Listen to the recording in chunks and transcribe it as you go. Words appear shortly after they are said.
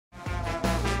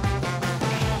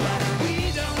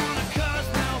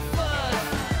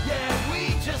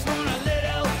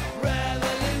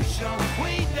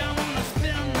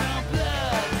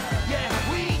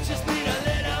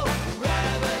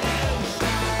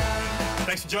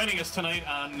Thanks for joining us tonight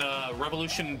on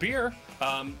Revolution Beer.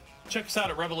 Check us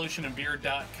out at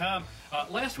revolutionandbeer.com.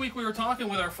 Last week we were talking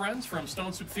with our friends from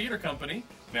Stone Soup Theater Company.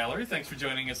 Mallory, thanks for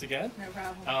joining us again. No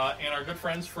problem. And our good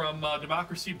friends from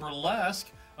Democracy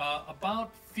Burlesque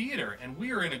about theater, and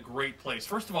we are in a great place.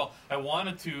 First of all, I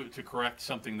wanted to correct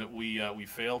something that we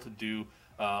failed to do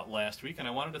last week, and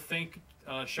I wanted to thank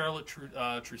Charlotte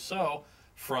Trousseau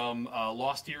from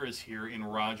Lost Eras here in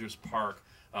Rogers Park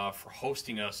for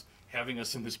hosting us, having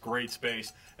us in this great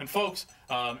space. And folks,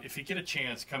 if you get a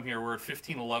chance, come here. We're at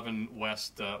 1511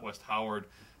 West Howard.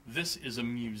 This is a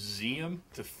museum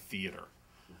to theater.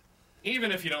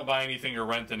 Even if you don't buy anything or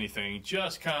rent anything,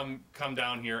 just come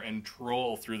down here and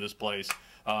troll through this place.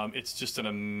 It's just an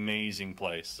amazing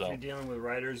place. So. If you're dealing with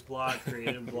writer's block,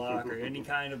 creative block, or any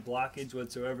kind of blockage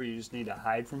whatsoever, you just need to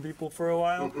hide from people for a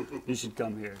while, you should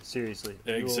come here. Seriously.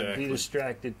 Exactly. You will be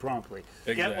distracted promptly.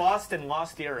 Exactly. Get lost in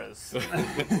Lost Eras.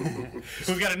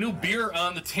 We've got a new beer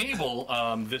on the table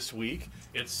this week.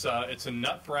 It's a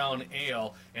Nut Brown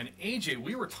Ale. And AJ,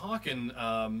 we were talking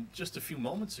just a few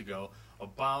moments ago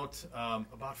about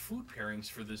food pairings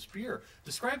for this beer.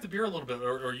 Describe the beer a little bit,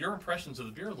 or your impressions of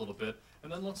the beer a little bit,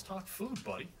 and then let's talk food,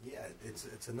 buddy. Yeah,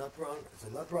 it's a nut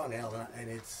brown ale, and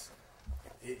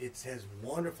it has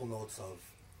wonderful notes of.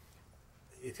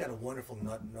 It's got a wonderful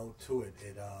nut note to it.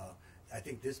 I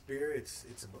think this beer it's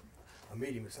a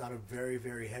medium. It's not a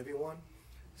very heavy one,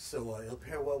 so it'll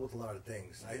pair well with a lot of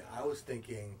things. I was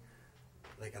thinking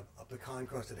like a pecan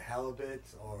crusted halibut,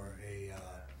 or a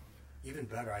even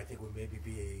better, I think, would maybe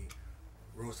be a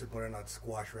roasted butternut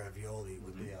squash ravioli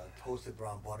with the toasted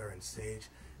brown butter and sage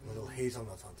and a little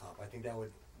hazelnuts on top. I think that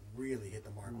would really hit the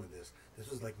mark with this.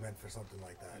 This was like meant for something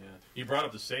like that. Yeah. You brought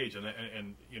up the sage,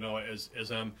 and you know, as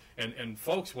and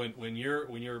folks, when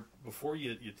you're before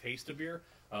you taste a beer,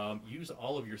 use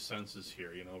all of your senses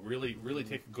here. You know, really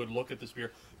take a good look at this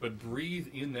beer, but breathe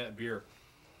in that beer.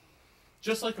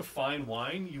 Just like a fine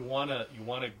wine, you wanna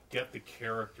get the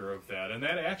character of that, and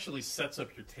that actually sets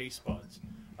up your taste buds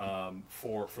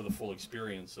for the full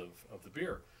experience of the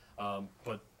beer.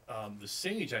 But the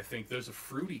sage, I think, there's a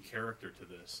fruity character to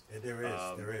this. Yeah,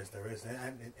 there is,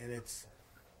 and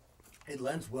it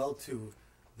lends well to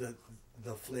the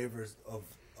flavors of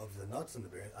the nuts in the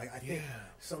beer. I think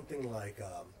something like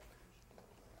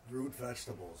root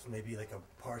vegetables, maybe like a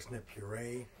parsnip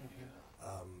puree.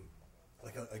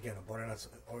 Like again, a butternut,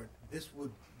 or this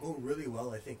would go really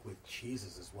well, I think, with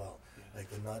cheeses as well. Like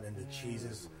the nut and the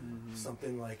cheeses,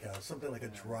 something like a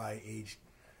dry aged,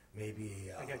 maybe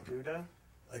Like a Gouda?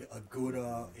 like a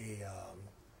Gouda,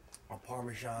 a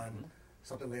Parmesan,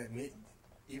 something like that.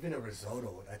 Even a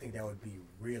risotto, I think that would be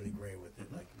really great with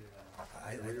it. Like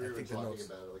I we were think the talking notes.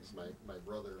 about it, like my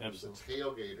brother, who's a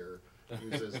Absolutely. tailgater,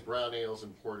 uses brown ales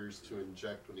and porters to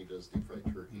inject when he does deep fried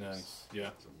turkeys. Nice, yeah.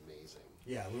 It's amazing.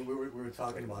 Yeah, we were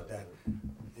talking about that.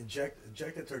 Inject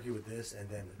the turkey with this, and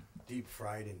then deep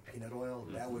fried in peanut oil.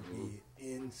 That would be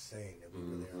insane. It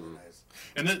would be really nice.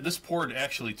 And this poured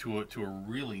actually to a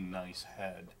really nice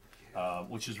head,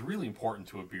 which is really important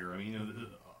to a beer. I mean,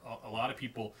 a lot of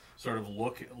people sort of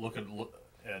look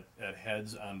at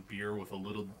heads on beer with a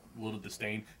little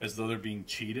disdain, as though they're being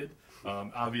cheated.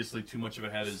 Obviously, too much of a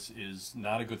head is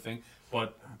not a good thing.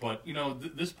 But you know,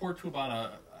 this poured to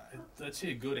about let's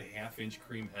say a good half-inch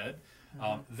cream head.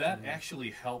 That actually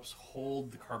helps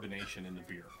hold the carbonation in the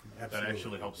beer. Absolutely. That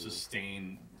actually helps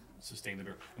sustain the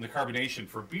beer. And the carbonation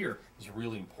for beer is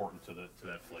really important to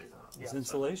that flavor. It's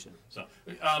insulation. So,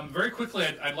 very quickly,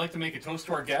 I'd like to make a toast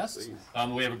to our guests.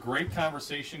 We have a great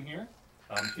conversation here.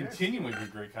 Continuing a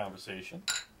great conversation.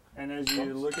 And as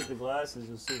you look at the glasses,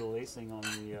 you'll see the lacing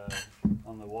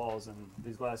on the walls, and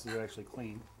these glasses are actually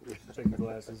clean. Check the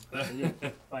glasses, and you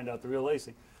find out the real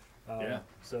lacing.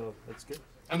 So that's good.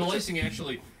 And the lacing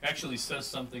actually says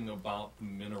something about the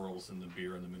minerals in the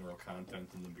beer and the mineral content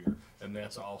in the beer, and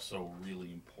that's also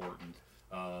really important.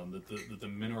 That the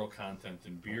mineral content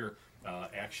in beer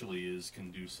actually is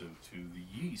conducive to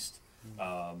the yeast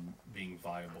being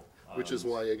viable. Which is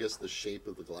why I guess the shape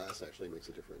of the glass actually makes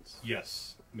a difference.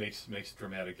 Yes, makes a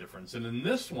dramatic difference. And in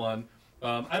this one,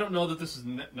 I don't know that this is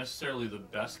necessarily the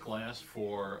best glass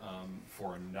for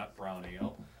a nut brown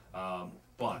ale,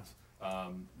 but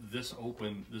this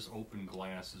open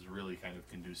glass is really kind of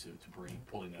conducive to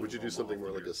pulling that. Would you do aroma something off more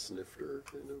the like beer. a snifter,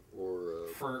 kind of, or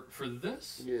For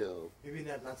this? yeah? Maybe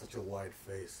not such a wide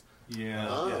face. Yeah.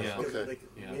 Oh, yeah. okay. Like,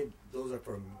 Yeah. maybe those are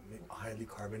for highly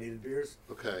carbonated beers.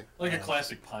 Okay. Like a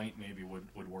classic pint maybe would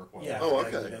work well. Yeah. Oh,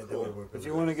 that- okay. that Cool. would work If with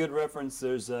you it. want a good reference,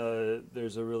 there's a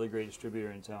really great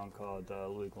distributor in town called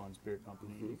Louis Glenn's Beer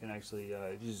Company. You can actually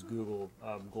if you just Google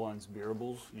Glenn's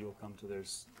Beerables, you'll come to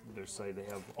their site. They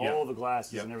have Yeah. all the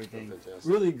glasses Yeah. and everything.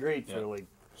 Fantastic. Really great for Yeah. like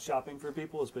shopping for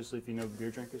people, especially if you know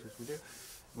beer drinkers, which we do.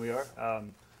 We are.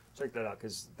 Check that out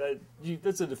because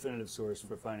that's a definitive source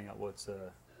for finding out what's.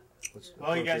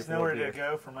 Well, you guys appropriate for know what where beer. to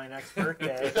go for my next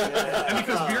birthday. And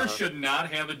because beer should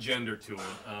not have a gender to it,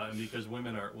 and because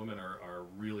women are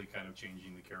really kind of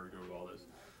changing the character of all this.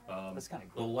 That's kind of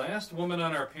The cool. last woman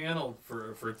on our panel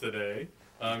for today,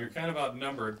 you're kind of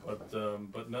outnumbered,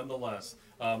 but nonetheless,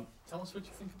 tell us what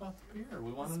you think about the beer.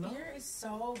 We want to This know. beer is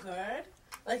so good.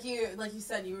 Like you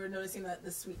said, you were noticing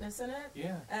the sweetness in it.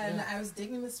 Yeah. And yeah. I was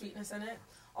digging the sweetness in it.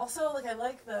 Also, like I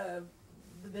like the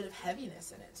bit of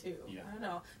heaviness in it too. Yeah. I don't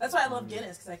know. That's why I love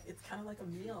Guinness because it's kind of like a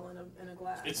meal in a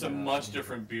glass. It's a much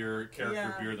different character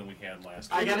Yeah. beer than we had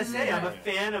last year. I gotta say, I'm a Yeah.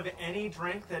 fan of any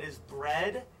drink that is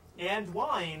bread and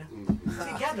wine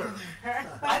together.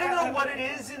 I don't know what it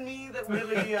is in me that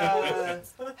really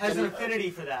has an affinity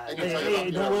for that. And Hey, you're talking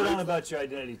about, don't let on about your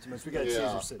identity too much. We got yeah,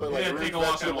 Caesar sitting. but here. like Yeah, root take a walk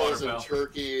on vegetables water, and pal.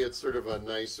 turkey, it's sort of a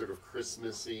nice sort of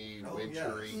Christmassy, Oh,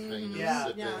 wintry yeah. kind of Yeah.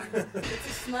 sip Yeah. in.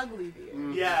 It's a smuggly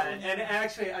beer. Yeah, and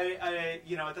actually, I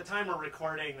at the time we're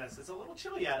recording this, it's a little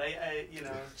chilly out.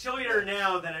 Chillier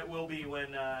now than it will be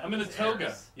when. I'm in a this toga.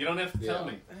 airs. You don't have to tell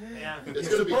Yeah. me. Yeah. It's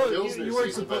going to be Suppose- Pilsner you weren't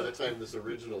season by the supposed- time this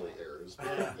originally airs. But,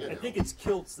 Yeah. you know. I think it's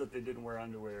kilts that they didn't wear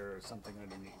underwear or something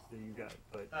underneath that you got.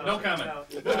 But No comment. No.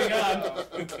 Moving on.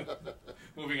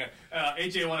 Moving on.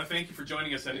 AJ, I want to thank you for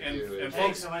joining us, and Thank you, AJ. folks,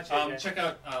 Thanks so much, AJ. check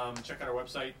out our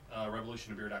website,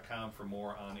 revolutionofbeer.com, for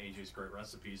more on AJ's great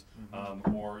recipes.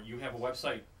 Or you have a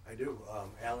website. I do.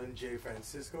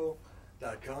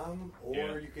 AlanJFrancisco.com, or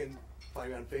Yeah. you can find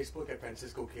me on Facebook at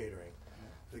Francisco Catering.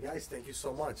 So guys, thank you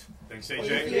so much. Thanks, Thank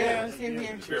AJ. you. Same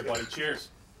here. Cheers, buddy. Cheers.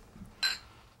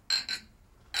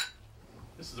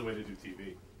 This is the way to do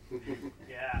TV.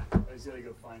 Yeah. I just gotta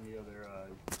go find the other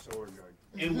sword guard.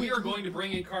 And we are going to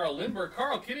bring in Carl Lindberg.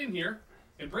 Carl, get in here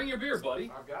and bring your beer, buddy.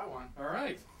 I've got one. All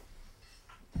right.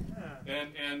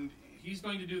 And he's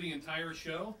going to do the entire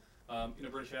show in a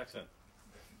British accent.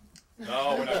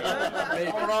 No, we're not going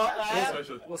to. All right.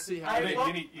 We'll see how. I think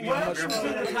you need Welcome to to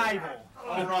the table.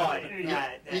 All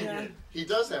right. He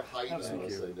does have heightened Thank you.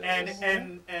 say that.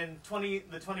 And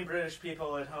the 20 British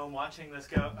people at home watching this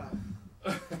go.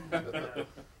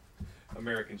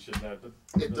 Americans should not. But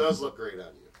It does look great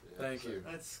on you. Yeah. Thank you.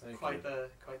 That's Thank quite you. the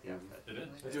outfit. It is.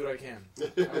 I do what I can.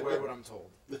 I wear what I'm told.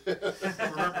 We're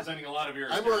representing a lot of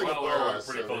yours. I'm wearing a well, we're boa,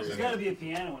 pretty so close. There's got to be a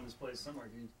piano in this place somewhere.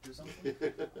 Can you do something?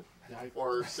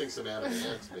 Or sing some out of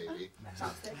hands, maybe.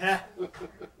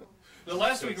 The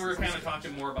last week we were kind of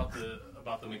talking more about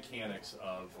the mechanics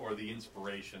of, or the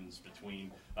inspirations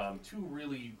between two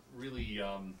really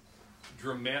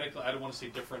dramatically, I don't want to say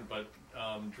different, but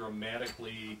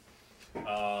dramatically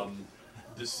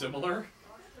dissimilar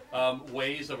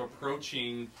ways of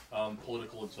approaching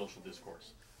political and social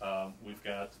discourse. We've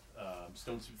got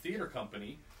Stone Soup Theater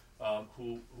Company,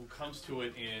 who comes to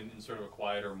it in sort of a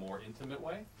quieter, more intimate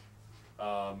way.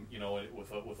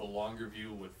 With a longer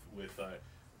view, with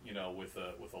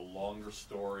a longer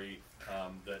story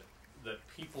that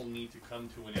people need to come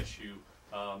to an issue.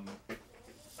 I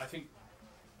think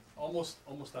almost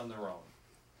on their own.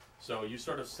 So you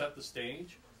sort of set the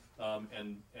stage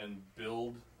and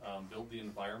build the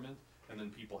environment, and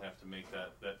then people have to make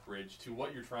that bridge to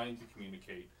what you're trying to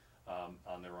communicate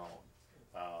on their own,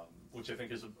 which I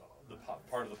think is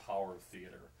part of the power of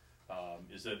theater.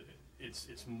 Is that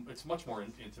it's much more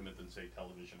intimate than, say,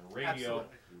 television or radio,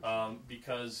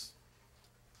 because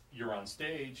you're on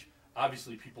stage.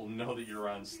 Obviously, people know that you're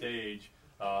on stage.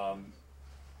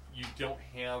 You don't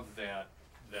have that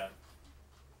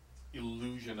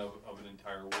illusion of an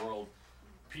entire world.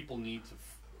 People need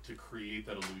to create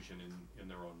that illusion in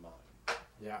their own mind.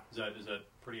 Yeah. Is that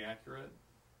pretty accurate?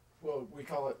 Well, we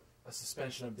call it a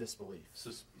suspension of disbelief.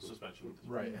 Suspension.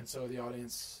 Right. And so the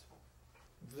audience,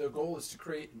 the goal is to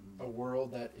create a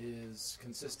world that is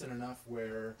consistent enough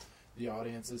where the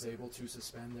audience is able to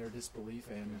suspend their disbelief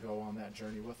and go on that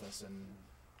journey with us and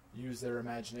use their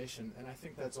imagination. And I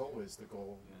think that's always the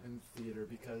goal in theater,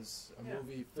 because a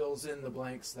movie fills in the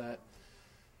blanks that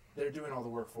they're doing all the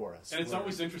work for us. And it's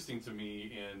always interesting to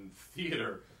me in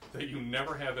theater that you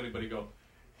never have anybody go,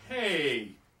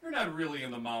 "Hey, you're not really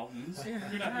in the mountains. You're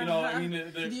not, I mean,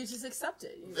 You just accept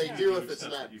it. They Yeah. do if it's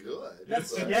not good.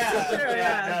 That's but- true. Yeah, Sure,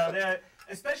 yeah, no,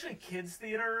 especially kids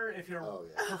theater, if you're Oh,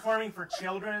 yeah. performing for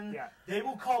children, Yeah. they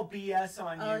will call BS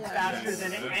on you Oh, yeah. faster Yes.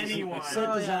 than anyone. Set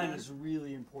Oh, design yeah. is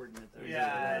really important at those.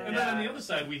 Yeah. And then on the other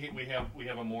side, we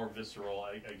have a more visceral,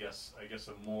 I guess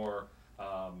a more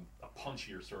a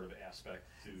punchier sort of aspect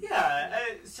to. Yeah,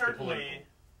 certainly. political.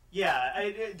 Yeah,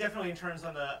 definitely in terms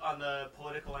on the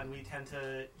political end, we tend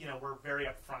to, we're very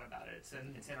upfront about it. It's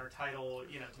in our title,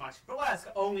 Democracy Burlesque.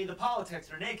 Only the politics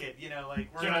are naked.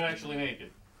 Like we're You're not actually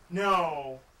naked.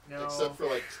 No. Except for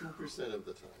like 2% of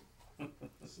the time.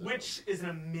 So, Which is an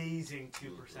amazing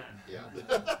 2%. yeah.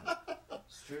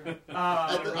 It's true.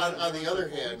 On the other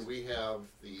hand, we have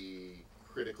the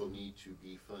critical need to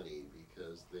be funny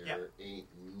because there ain't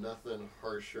nothing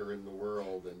harsher in the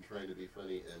world than trying to be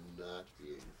funny and not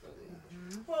being funny.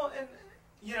 Well, and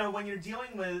when you're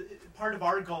dealing with, part of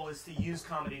our goal is to use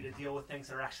comedy to deal with things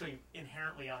that are actually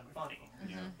inherently unfunny.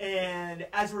 Yeah. And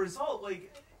as a result, like,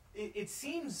 it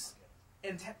seems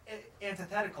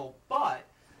antithetical, but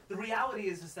the reality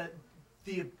is that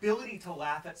the ability to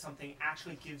laugh at something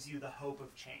actually gives you the hope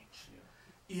of change.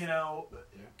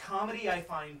 Comedy, I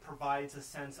find, provides a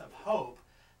sense of hope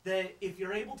that if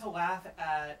you're able to laugh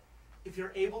at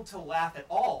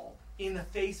all in the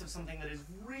face of something that is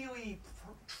really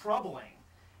troubling,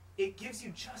 it gives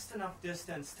you just enough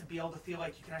distance to be able to feel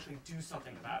like you can actually do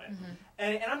something about it.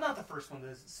 And I'm not the first one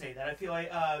to say that. I feel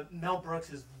like Mel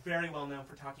Brooks is very well known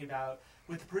for talking about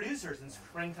with the producers in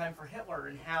Springtime for Hitler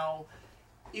and how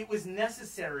it was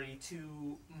necessary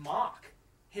to mock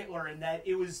Hitler and that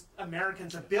it was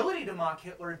Americans' ability to mock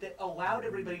Hitler that allowed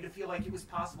everybody to feel like it was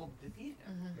possible to defeat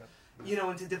him.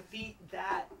 And to defeat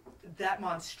that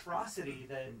monstrosity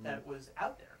that was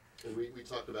out there. And we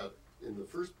talked about in the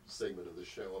first segment of the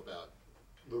show about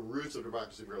the roots of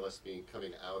Democracy Burlesque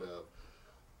coming out of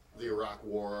the Iraq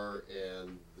War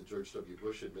and the George W.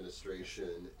 Bush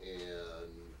administration,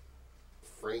 and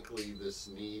frankly this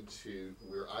need to,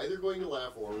 we're either going to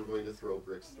laugh or we're going to throw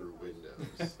bricks through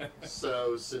windows.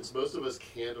 So since most of us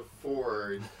can't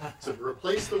afford to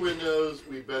replace the windows,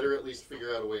 we better at least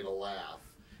figure out a way to laugh.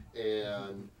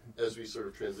 And as we sort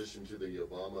of transitioned to the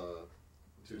Obama,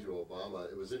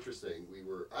 it was interesting.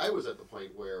 I was at the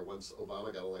point where once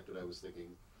Obama got elected, I was thinking,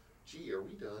 gee, are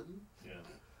we done? Yeah.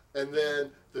 And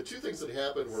then the two things that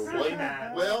happened were one,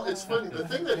 well, it's funny, the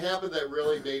thing that happened that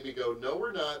really made me go, no,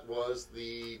 we're not, was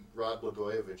the Rod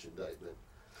Blagojevich indictment.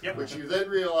 Yep. Which you then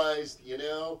realized,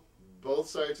 both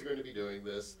sides are going to be doing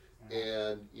this,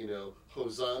 and,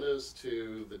 hosannas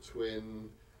to the twin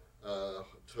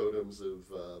totems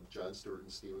of Jon Stewart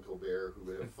and Stephen Colbert,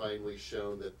 who have finally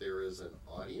shown that there is an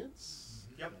audience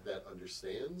that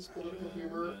understands political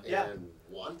humor and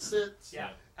wants it,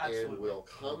 and will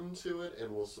come to it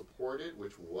and will support it,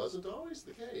 which wasn't always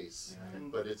the case.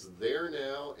 But it's there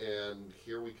now, and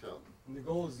here we come. And the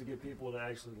goal is to get people to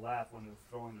actually laugh when they're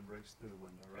throwing the bricks through the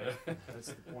window, right? That's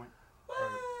the point.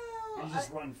 You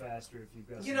just run faster if you've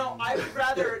got I would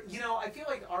rather, I feel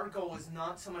like our goal is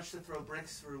not so much to throw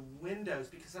bricks through windows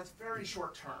because that's very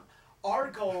short term.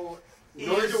 Our goal is...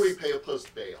 Nor do we pay a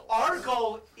post bail. Our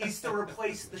goal is to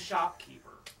replace the shopkeeper.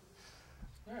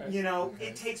 Right.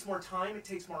 It takes more time, it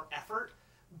takes more effort,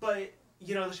 but,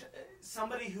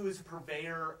 somebody who is a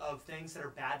purveyor of things that are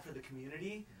bad for the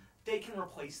community, they can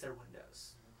replace their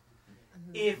windows.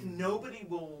 If nobody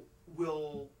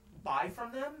will buy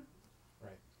from them,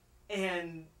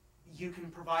 and you can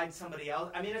provide somebody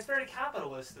else. I mean, it's very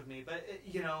capitalist of me, but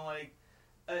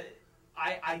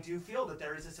I do feel that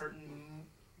there is a certain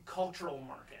cultural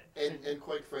market. And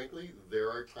quite frankly, there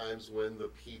are times when the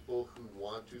people who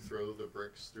want to throw the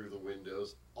bricks through the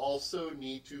windows also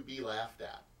need to be laughed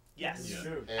at. Yes, It's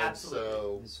true. And absolutely.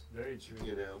 so, It's very true.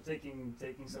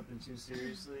 Taking something too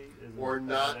seriously is or a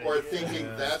not, bad or idea. thinking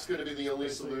that's going to be the only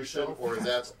Especially solution, yourself. or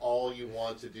that's all you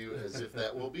want to do, as if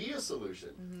that will be a solution.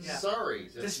 Yeah. Sorry,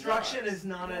 it's Destruction not. is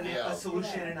not Yeah. a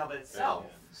solution in and of itself.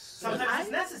 Sometimes I-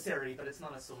 it's necessary, but it's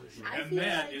not a solution. I And feel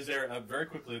that like- is there very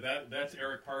quickly. That's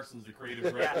Erik Parsons, the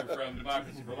creative director from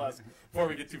Democracy Burlesque. Before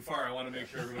we get too far, I want to make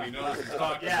sure everybody knows who's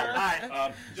talking Yeah, here. all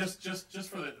right. Just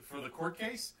for the court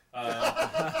case.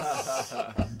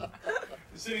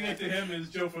 Sitting next to him is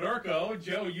Joe Fedorko.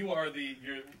 Joe, you're the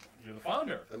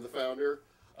founder. I'm the founder.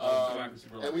 Democracy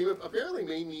Burlesque. And we apparently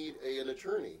may need an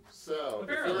attorney. So, if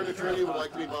you're an attorney who would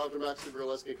like to be involved in Democracy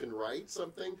Burlesque and can write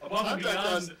something, Above and contact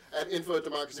us beyond- at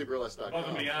info@democracyburlesque.com. Above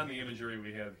and beyond the imagery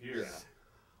we have here. Yeah.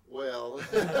 Well,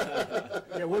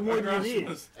 Yeah, what more do you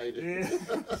need? I do. Yeah.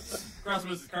 Across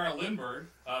from us is Carl Lindberg,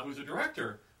 who's a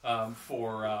director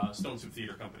for Stone Soup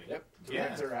Theater Company. Yep.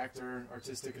 Yeah. Director, actor,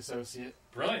 artistic associate.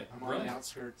 Brilliant. I'm on brilliant. the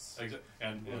outskirts.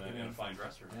 And a fine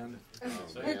dresser. And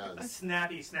Man.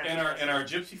 Snappy. And our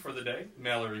gypsy for the day,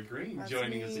 Mallory Green, That's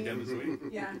joining us me. again this week.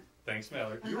 Yeah. Thanks,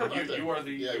 Mallory. You were about You are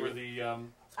the yeah, you were the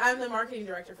I'm the marketing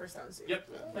director for Stone Soup. Yep.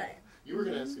 Right. You were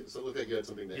going to ask it, so it looked like you had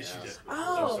something to Yes, you ask. did.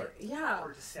 Oh, sorry. yeah.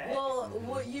 Or to say. Well,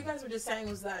 what you guys were just saying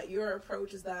was that your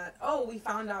approach is that, we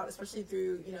found out, especially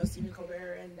through, Stephen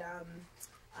Colbert and,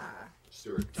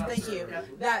 Stuart. thank you, Yeah.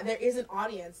 that there is an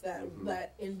audience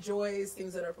that enjoys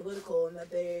things that are political and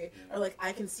that they are like,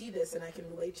 I can see this and I can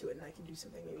relate to it and I can do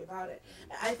something maybe about it.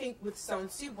 I think with Stone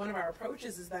Soup, one of our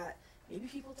approaches is that maybe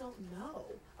people don't know.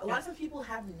 A lot of times people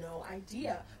have no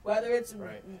idea. Whether it's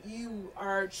Right. you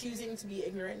are choosing to be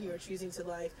ignorant, you are choosing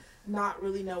to not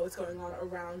really know what's going on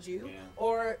around you, Yeah.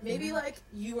 or maybe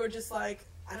you are just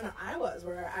I don't know, I was,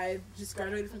 where I just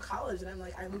graduated from college and I'm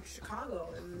like, I moved to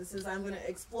Chicago and this is, I'm going to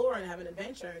explore and have an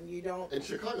adventure, and you don't. And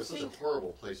Chicago's such a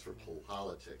horrible place for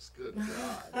politics. Good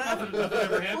God. Nothing ever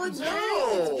Well, happens. it's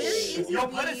very easy You'll to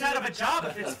put us be- out of a job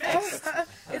if it's fixed.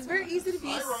 It's very easy to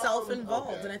be self-involved,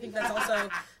 Okay. and I think that's also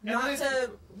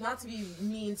not to be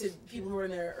mean to people who are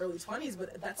in their early 20s,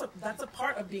 but that's a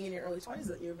part of being in your early 20s,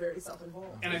 that you're very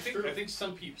self-involved. And I think True.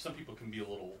 some people can be a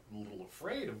little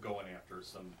afraid of going after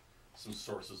some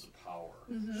sources of power,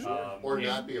 Or and-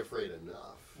 not be afraid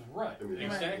enough. Right, I mean,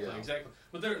 exactly, yeah. exactly.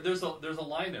 But there's a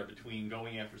line there between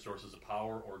going after sources of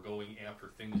power or going after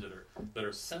things that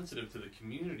are sensitive to the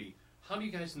community. How do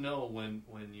you guys know when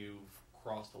you've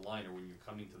crossed a line or when you're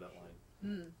coming to that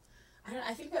line?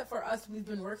 I think that for us, we've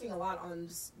been working a lot on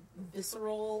just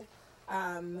visceral,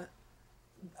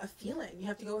 a feeling. You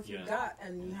have to go with your Yeah. gut,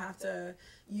 and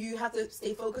you have to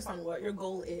stay focused on what your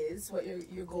goal is, what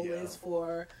your goal Yeah. is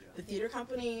for Yeah. the theater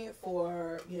company,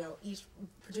 for each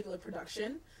particular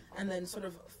production, and then sort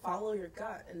of follow your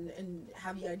gut and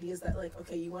have the ideas that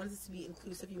okay, you want this to be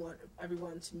inclusive, you want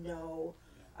everyone to know,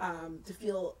 to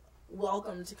feel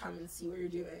welcome to come and see what you're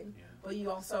doing, Yeah. but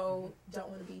you also don't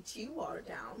want to be too watered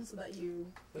down, so that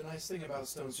you. the nice thing about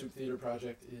Stone Soup Theater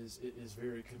Project is it is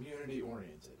very community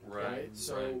oriented. Right,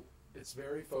 So right. it's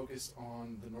very focused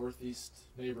on the northeast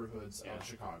neighborhoods Yeah. of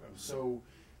Chicago. So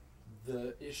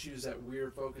the issues that we're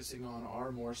focusing on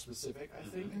are more specific, I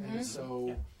think, and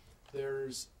so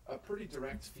there's a pretty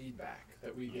direct feedback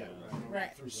that we get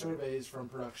Right. through surveys from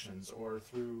productions or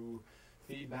through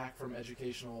feedback from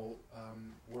educational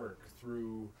work,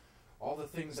 through all the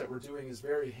things that we're doing is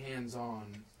very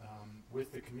hands-on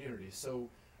with the community. So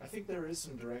I think there is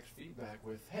some direct feedback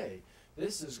with, hey,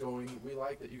 this is going, we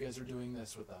like that you guys are doing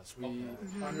this with us. We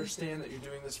understand that you're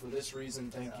doing this for this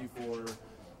reason. Thank you for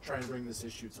trying to bring this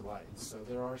issue to light. So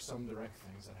there are some direct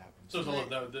things that happen. So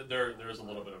there is a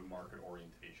little bit of market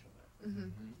orientation there.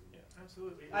 Yeah.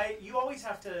 Absolutely. You always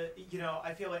have to,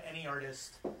 I feel like any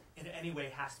artist in any way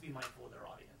has to be mindful of their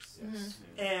audience. Yes.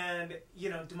 And,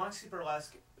 Democracy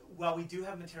Burlesque, while we do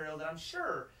have material that I'm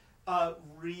sure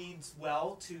reads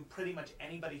well to pretty much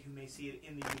anybody who may see it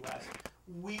in the U.S.,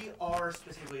 we are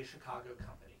specifically a Chicago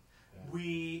company. Yeah.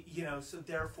 We, so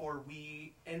therefore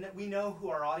and we know who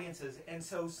our audience is. And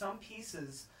so some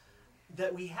pieces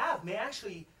that we have may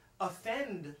actually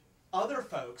offend other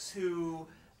folks who,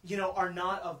 are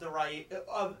not of the right,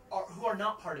 who are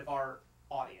not part of our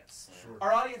audience. Sure.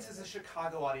 Our audience is a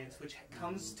Chicago audience, which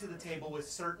comes to the table with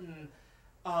certain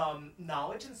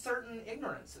knowledge and certain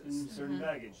ignorances. Certain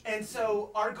baggage. And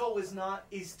so our goal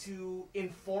is to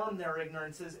inform their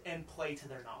ignorances and play to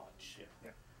their knowledge. Yeah.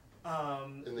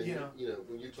 And then,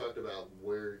 when you talked about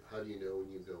how do you know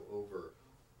when you go over,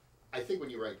 I think when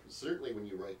you write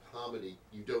comedy,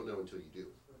 you don't know until you do.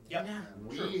 Yep. Yeah.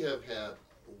 We have had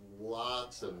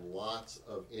lots and lots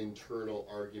of internal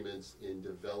arguments in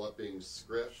developing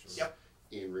scripts, Yep.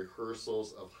 in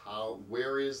rehearsals of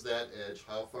where is that edge,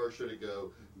 how far should it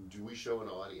go, do we show an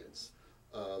audience?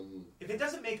 If it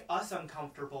doesn't make us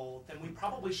uncomfortable, then we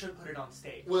probably should put it on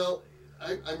stage. Well,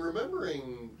 I'm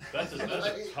remembering... That's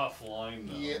a tough line,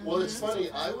 though. Yeah, well, it's funny.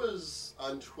 I was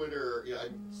on Twitter. I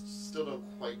still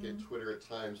don't quite get Twitter at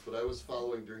times, but I was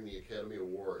following during the Academy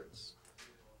Awards.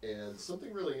 And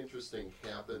something really interesting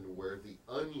happened where The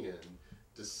Onion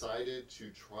decided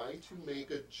to try to make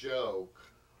a joke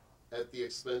at the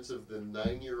expense of the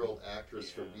 9-year-old actress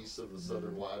from Beasts of the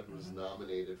Southern Wild who was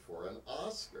nominated for an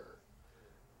Oscar.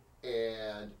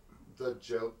 And the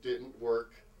joke didn't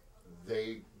work.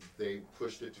 They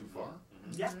pushed it too far.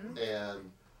 Yeah.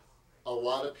 And a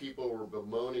lot of people were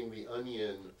bemoaning the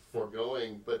Onion for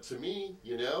going, but to me,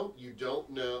 you don't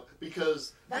know,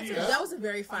 because that was a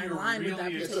very fine line with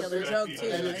that particular joke too.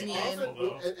 And it's I mean, often,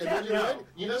 and when you're writing,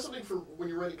 something for when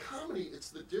you're writing comedy, it's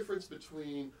the difference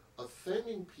between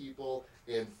offending people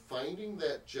and finding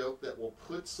that joke that will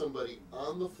put somebody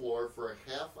on the floor for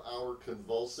a half hour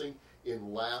convulsing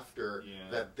in laughter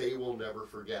that they will never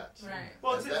forget. Right.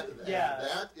 Well, and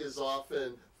that is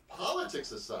often,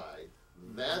 politics aside,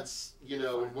 that's,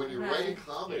 when you're writing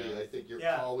comedy, I think you're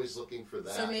always looking for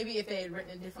that. So maybe if they had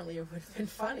written it differently, it would have been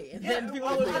funny, and then people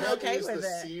would have been okay with the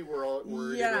it. C word to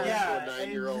a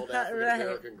 9-year-old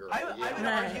African-American girl. I would argue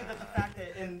that the fact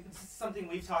that, and something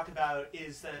we've talked about,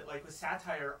 is that, like with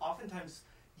satire, oftentimes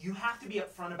you have to be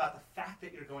upfront about the fact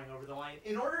that you're going over the line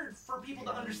in order for people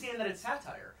to understand that it's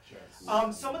satire.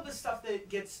 Sure. Some of the stuff that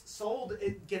gets sold,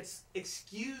 it gets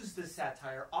excused as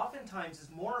satire, oftentimes is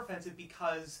more offensive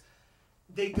because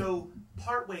they go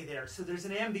partway there. So there's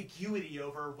an ambiguity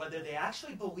over whether they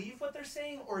actually believe what they're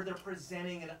saying or they're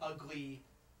presenting an ugly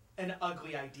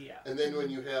idea. And then when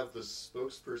you have the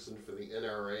spokesperson for the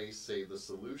NRA say the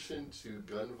solution to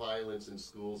gun violence in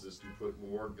schools is to put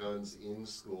more guns in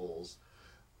schools,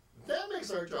 that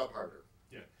makes our job harder.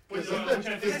 Yeah. Which I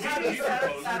think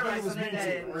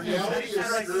reality is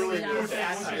screwing us.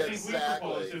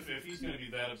 Exactly. If he's going to be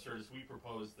that absurdist, we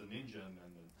propose the ninja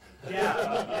amendment.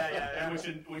 Yeah.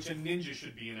 Which a ninja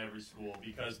should be in every school,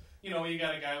 because you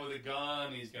got a guy with a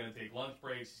gun. He's going to take lunch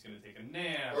breaks. He's going to take a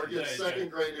nap. Or give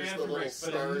second graders the little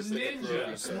stars. But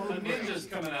a ninja's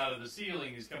coming out of the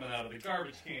ceiling. He's coming out of the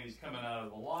garbage can. He's coming out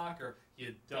of the locker.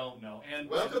 You don't know. And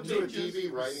welcome to a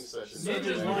TV writing session.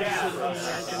 Ninjas,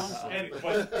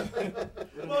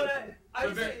 well, I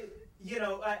would say,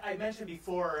 I mentioned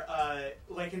before,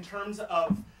 like in terms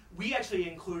of. We actually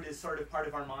include as sort of part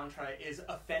of our mantra is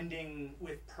offending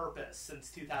with purpose since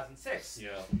 2006.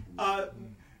 Yeah.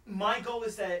 My goal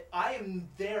is that I am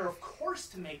there, of course,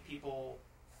 to make people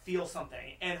feel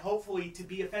something, and hopefully to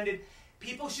be offended.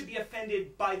 People should be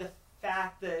offended by the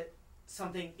fact that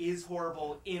something is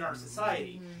horrible in our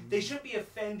society. They shouldn't be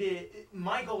offended.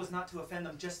 My goal is not to offend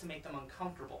them just to make them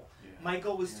uncomfortable. My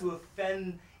goal is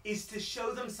to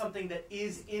show them something that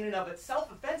is in and of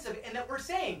itself offensive, and that we're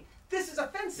saying, this is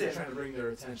offensive. We're trying to bring their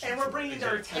attention. And we're bringing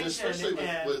their attention. And especially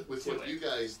with what you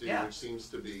guys do, which seems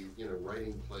to be,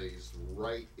 writing plays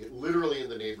literally in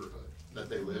the neighborhood that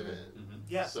they live in.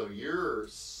 Yeah. So you're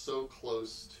so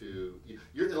close to,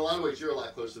 in a lot of ways, you're a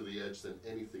lot closer to the edge than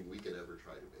anything we could ever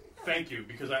try to be. Thank you,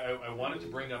 because I wanted to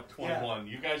bring up 21.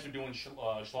 You guys are doing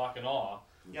Schlock and Awe.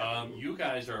 You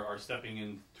guys are stepping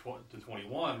in to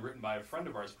 21, written by a friend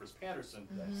of ours, Chris Patterson,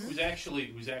 who's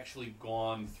actually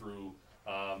gone through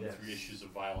through issues of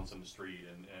violence on the street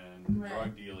and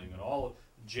drug dealing and all of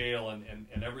jail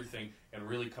and everything, and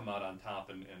really come out on top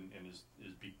and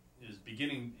is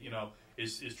beginning,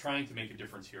 is trying to make a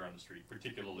difference here on the street,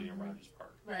 particularly in Rogers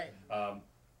Park. Right.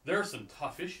 There are some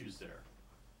tough issues there.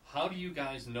 How do you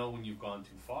guys know when you've gone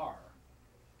too far,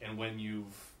 and when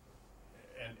you've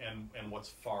and what's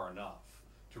far enough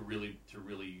to really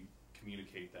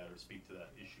communicate that or speak to that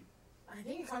issue? I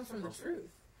think it comes from the truth.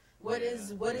 What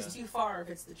is too far if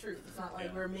it's the truth? It's not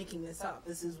like we're making this up.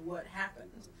 This is what happened.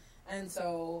 And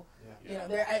so, I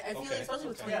feel like, especially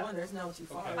with 21, there's no too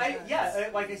far. Like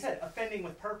I said, offending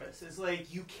with purpose is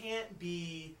like, you can't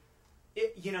be,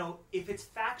 if it's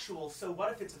factual, so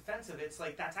what if it's offensive? It's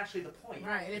like, that's actually the point.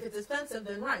 Right, and if it's offensive,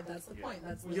 then that's the point.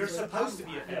 That's You're supposed to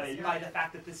be offended by the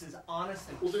fact that this is honest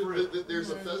and true.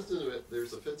 There's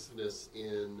offensiveness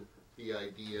in the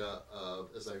idea of,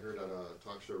 as I heard on a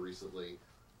talk show recently,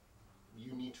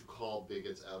 you need to call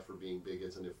bigots out for being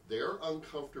bigots, and if they're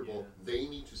uncomfortable, they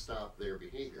need to stop their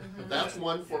behavior. That's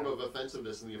one form of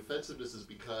offensiveness, and the offensiveness is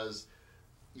because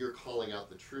you're calling out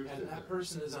the truth. And that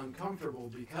person is uncomfortable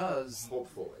because...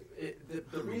 Hopefully.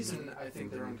 The reason I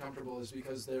think they're uncomfortable is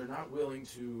because they're not willing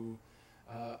to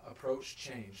approach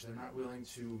change. They're not willing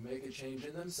to make a change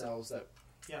in themselves that...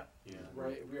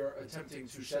 Right. We are attempting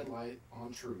to shed light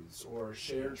on truths or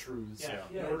share truths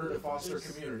in order to foster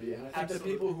community. And I think the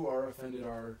people who are offended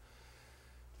are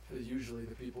usually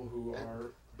the people who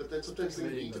are. But then sometimes they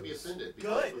need to be offended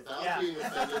because without being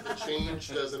offended, the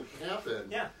change doesn't happen.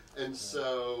 Yeah. And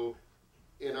so,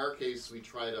 in our case, we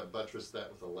try to buttress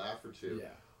that with a laugh or two.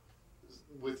 Yeah.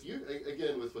 With you,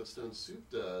 again, with what Stone Soup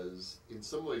does, in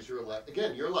some ways, you're a lot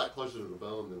closer to the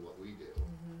bone than what we do.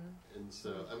 And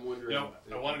so I'm wondering.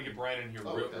 I wanted to get Brian in here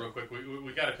real quick.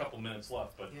 We got a couple minutes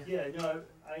left, but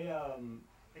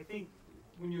I think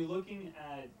when you're looking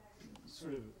at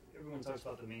sort of everyone talks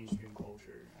about the mainstream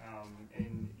culture,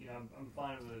 and you know, I'm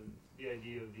fond of the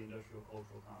idea of the industrial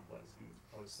cultural complex. I've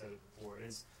always said it before.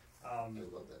 It's I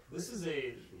love that. this is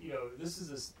a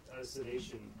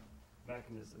sedation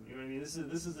mechanism. You know what I mean? This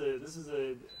is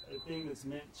a thing that's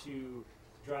meant to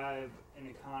drive an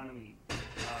economy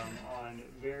on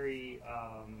very,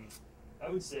 I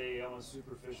would say, almost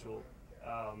superficial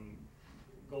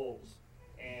goals.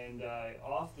 And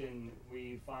often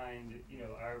we find, you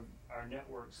know, our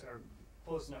networks, our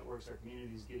close networks, our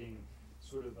communities getting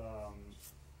sort of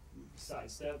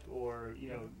sidestepped, or, you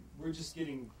know, we're just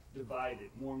getting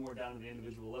divided more and more down to the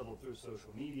individual level through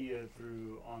social media,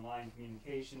 through online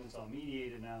communication. It's all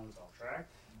mediated now, it's all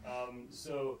tracked.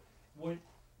 So what,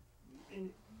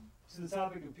 to the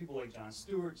topic of people like Jon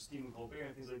Stewart, Stephen Colbert,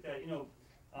 and things like that, you know,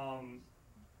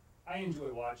 I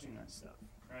enjoy watching that stuff,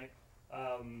 right?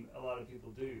 A lot of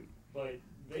people do, but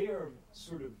they are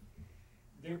sort of,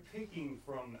 they're picking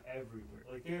from everywhere.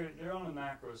 Like they're on a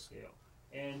macro scale,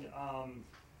 and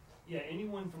yeah,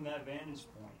 anyone from that vantage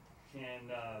point can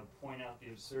point out the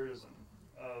absurdism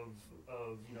of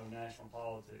you know, national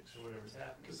politics or whatever's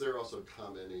happening. Because they're also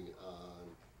commenting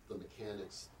on the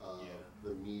mechanics of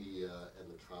the media and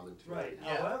the commentary. Right.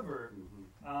 Yeah. However,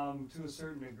 to a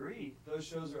certain degree, those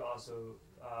shows are also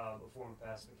a form of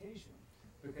pacification,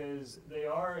 because they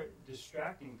are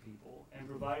distracting people and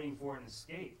providing for an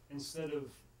escape instead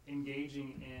of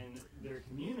engaging in their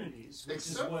communities. Which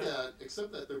Except is what that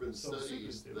there have been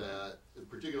studies that, in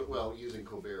particular, well, using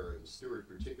Colbert and Stewart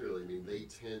particularly, I mean,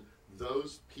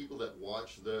 those people that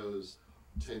watch those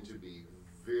tend to be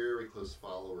very close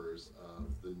followers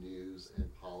of the news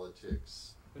and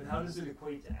politics. But how does it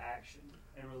equate to action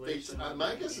in relation?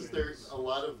 My guess is there's a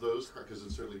lot of those, because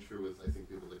it's certainly true with, I think,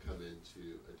 people that come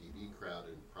into a DB crowd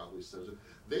and probably some,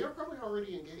 they are probably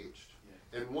already engaged.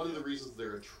 And one of the reasons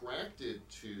they're attracted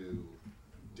to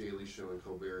Daily Show and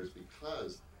Colbert is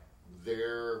because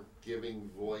they're giving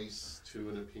voice to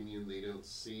an opinion they don't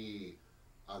see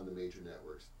on the major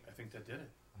networks. I think that did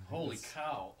it. Holy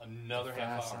cow! Another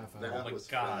half hour. That Oh my was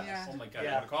god! fast. Oh my god! Yeah.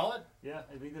 You want to call it? Yeah,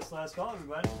 I think this last call,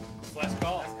 everybody. Last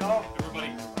call. Last call.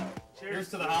 Everybody. Cheers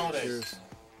to the holidays. Cheers.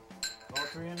 All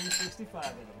 365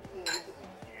 of them.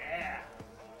 Yeah.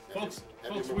 Folks,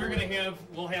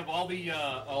 we'll have all the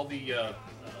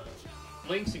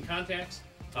links and contacts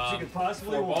you could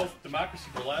possibly for want. both Democracy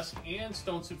Burlesque and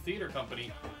Stone Soup Theater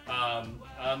Company on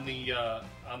the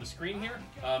screen here.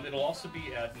 It'll also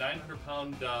be at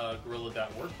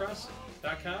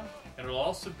 900poundgorilla.wordpress.com, and it'll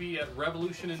also be at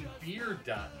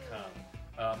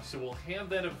revolutionandbeer.com. So we'll have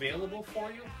that available for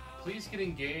you. Please get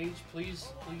engaged.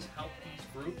 Please help these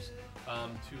groups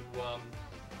to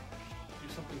do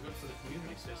something good for the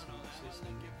community. Say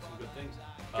some good things.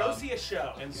 Go see a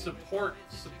show. And support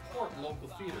local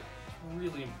theater. It's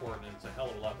really important, and it's a hell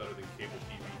of a lot better than cable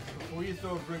TV. Before you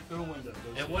throw a brick through a window.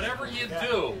 And whatever you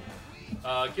do,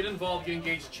 get involved, get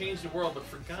engaged, change the world. But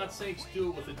for God's sakes, do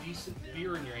it with a decent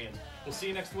beer in your hands. We'll see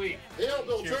you next week. Hail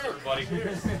Bill Cheers, Turk! everybody.